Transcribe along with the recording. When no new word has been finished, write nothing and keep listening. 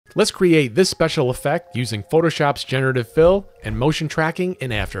Let's create this special effect using Photoshop's generative fill and motion tracking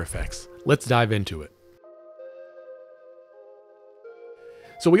in After Effects. Let's dive into it.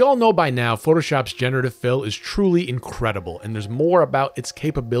 So we all know by now Photoshop's generative fill is truly incredible, and there's more about its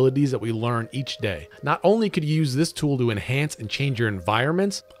capabilities that we learn each day. Not only could you use this tool to enhance and change your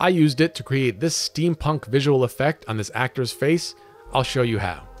environments, I used it to create this steampunk visual effect on this actor's face. I'll show you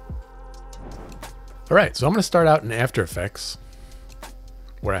how. All right, so I'm gonna start out in After Effects,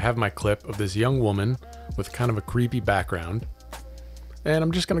 where I have my clip of this young woman with kind of a creepy background. And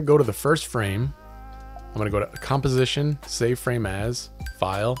I'm just gonna go to the first frame. I'm gonna go to Composition, Save Frame As,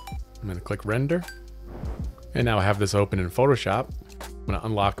 File. I'm gonna click Render. And now I have this open in Photoshop. I'm gonna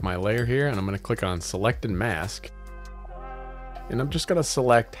unlock my layer here and I'm gonna click on Select and Mask. And I'm just gonna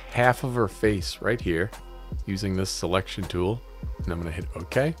select half of her face right here using this selection tool. And I'm gonna hit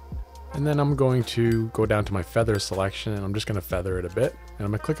OK. And then I'm going to go down to my feather selection and I'm just gonna feather it a bit. And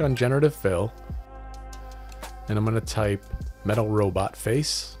I'm gonna click on Generative Fill. And I'm gonna type Metal Robot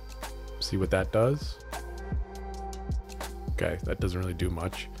Face. See what that does. Okay, that doesn't really do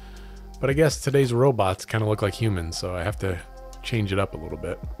much. But I guess today's robots kind of look like humans, so I have to change it up a little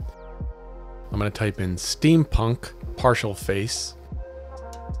bit. I'm gonna type in Steampunk Partial Face.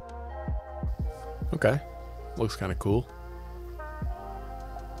 Okay, looks kind of cool.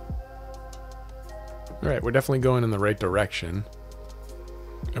 All right, we're definitely going in the right direction.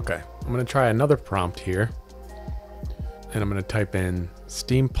 Okay, I'm gonna try another prompt here. And I'm gonna type in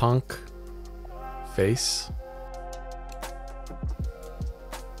Steampunk Face.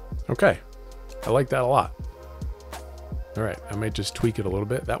 Okay, I like that a lot. All right, I might just tweak it a little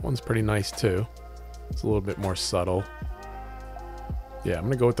bit. That one's pretty nice too. It's a little bit more subtle. Yeah, I'm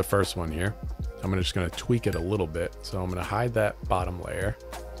gonna go with the first one here. I'm just gonna tweak it a little bit. So I'm gonna hide that bottom layer.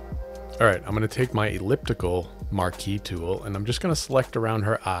 All right, I'm gonna take my elliptical marquee tool and I'm just gonna select around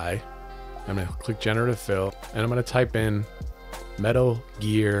her eye. I'm gonna click Generative Fill and I'm gonna type in Metal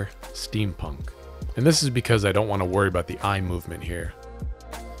Gear Steampunk. And this is because I don't wanna worry about the eye movement here.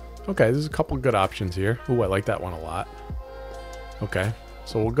 Okay, there's a couple good options here. Ooh, I like that one a lot. Okay,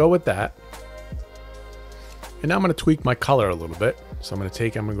 so we'll go with that. And now I'm gonna tweak my color a little bit. So I'm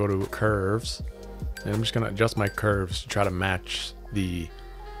gonna go to curves and I'm just gonna adjust my curves to try to match the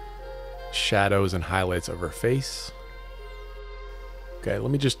shadows and highlights of her face. Okay,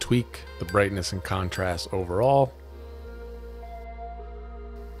 let me just tweak the brightness and contrast overall.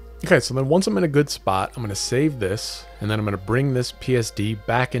 Okay, so then once I'm in a good spot, I'm gonna save this, and then I'm gonna bring this PSD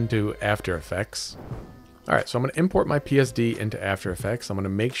back into After Effects. All right, so I'm gonna import my PSD into After Effects. I'm gonna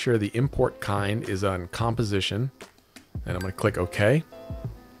make sure the import kind is on Composition, and I'm gonna click OK.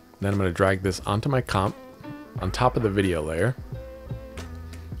 Then I'm gonna drag this onto my comp, on top of the video layer.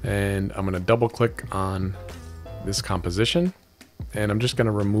 And I'm gonna double click on this composition, and I'm just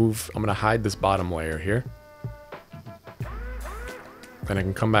gonna hide this bottom layer here. And I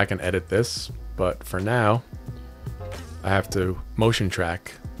can come back and edit this, but for now, I have to motion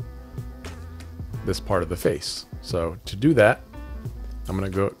track this part of the face. So to do that, I'm gonna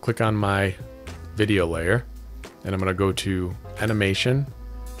go click on my video layer, and I'm gonna go to Animation,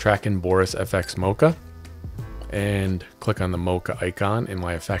 Track in Boris FX Mocha, and click on the Mocha icon in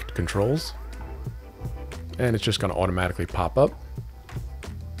my effect controls. And it's just gonna automatically pop up.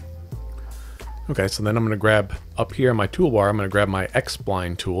 Okay, so then I'm gonna grab up here in my toolbar, I'm gonna grab my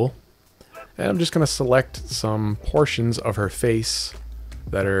X-spline tool, and I'm just gonna select some portions of her face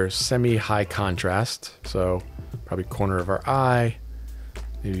that are semi-high contrast. So probably corner of her eye,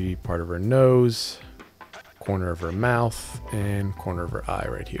 maybe part of her nose, corner of her mouth, and corner of her eye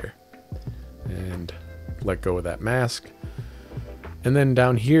right here. And let go of that mask. And then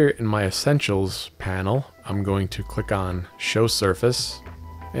down here in my Essentials panel, I'm going to click on Show Surface.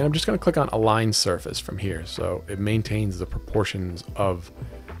 And I'm just going to click on Align Surface from here, so it maintains the proportions of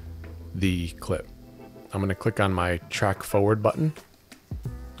the clip. I'm going to click on my Track Forward button.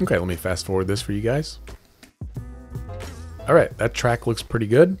 Okay, let me fast forward this for you guys. All right, that track looks pretty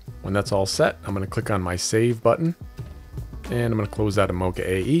good. When that's all set, I'm going to click on my Save button, and I'm going to close out of Mocha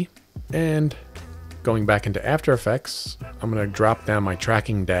AE. And going back into After Effects, I'm going to drop down my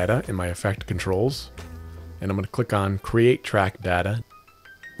tracking data in my effect controls, and I'm going to click on Create Track Data.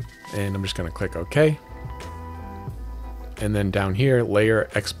 And I'm just going to click OK. And then down here, Layer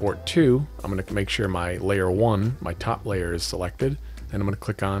Export To, I'm going to make sure my Layer 1, my top layer, is selected. And I'm going to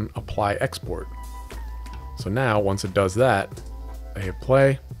click on Apply Export. So now, once it does that, I hit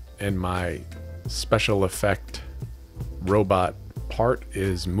play, and my special effect robot part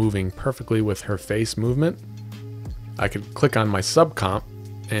is moving perfectly with her face movement. I could click on my subcomp,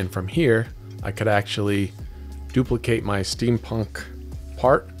 and from here, I could actually duplicate my steampunk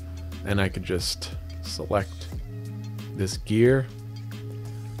part. and I could just select this gear,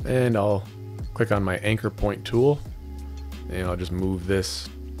 and I'll click on my anchor point tool, and I'll just move this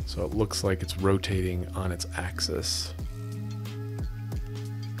so it looks like it's rotating on its axis.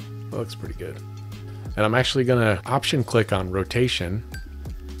 That looks pretty good. And I'm actually gonna option click on rotation,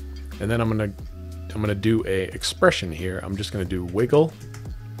 and then I'm gonna do a expression here. I'm just gonna do wiggle,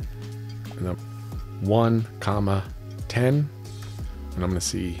 and then 1, 10, and I'm gonna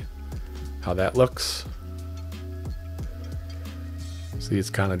see how that looks. See,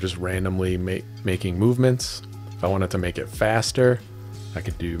 it's kind of just randomly making movements. If I wanted to make it faster, I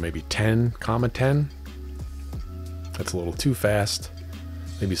could do maybe 10, 10. That's a little too fast.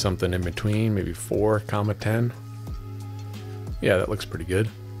 Maybe something in between, maybe 4, 10. Yeah, that looks pretty good.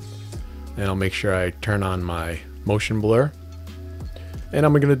 And I'll make sure I turn on my motion blur. And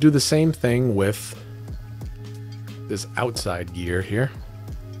I'm gonna do the same thing with this outside gear here.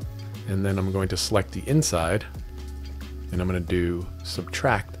 And then I'm going to select the inside, and I'm going to do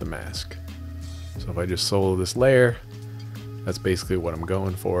subtract the mask. So if I just solo this layer, that's basically what I'm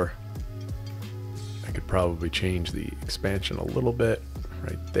going for. I could probably change the expansion a little bit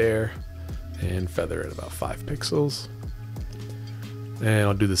right there and feather it about 5 pixels. And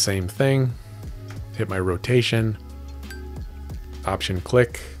I'll do the same thing, hit my rotation, option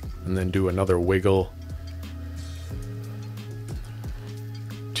click, and then do another wiggle,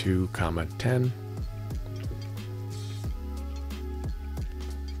 2, 10.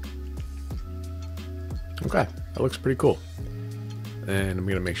 Okay, that looks pretty cool. And I'm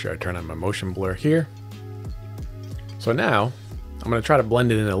gonna make sure I turn on my motion blur here. So now I'm gonna try to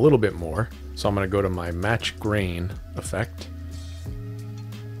blend it in a little bit more. So I'm gonna go to my match grain effect,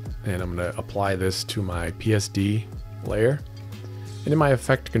 and I'm gonna apply this to my PSD layer. And in my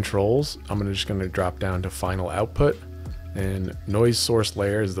effect controls, I'm just gonna drop down to final output, and noise source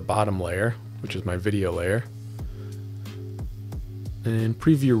layer is the bottom layer, which is my video layer. And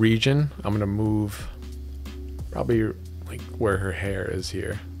preview region, I'm gonna move probably like where her hair is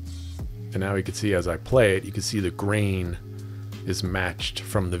here. And now you can see as I play it, you can see the grain is matched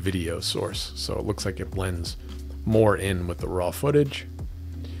from the video source. So it looks like it blends more in with the raw footage.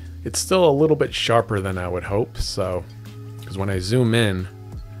 It's still a little bit sharper than I would hope. So, because when I zoom in,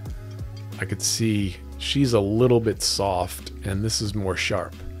 I could see she's a little bit soft and this is more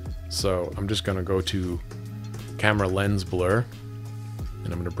sharp. So I'm just gonna go to camera lens blur,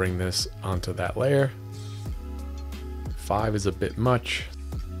 and I'm gonna bring this onto that layer. 5 is a bit much.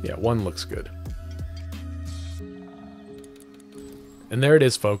 Yeah, 1 looks good. And there it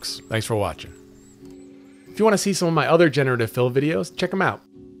is, folks. Thanks for watching. If you want to see some of my other generative fill videos, check them out.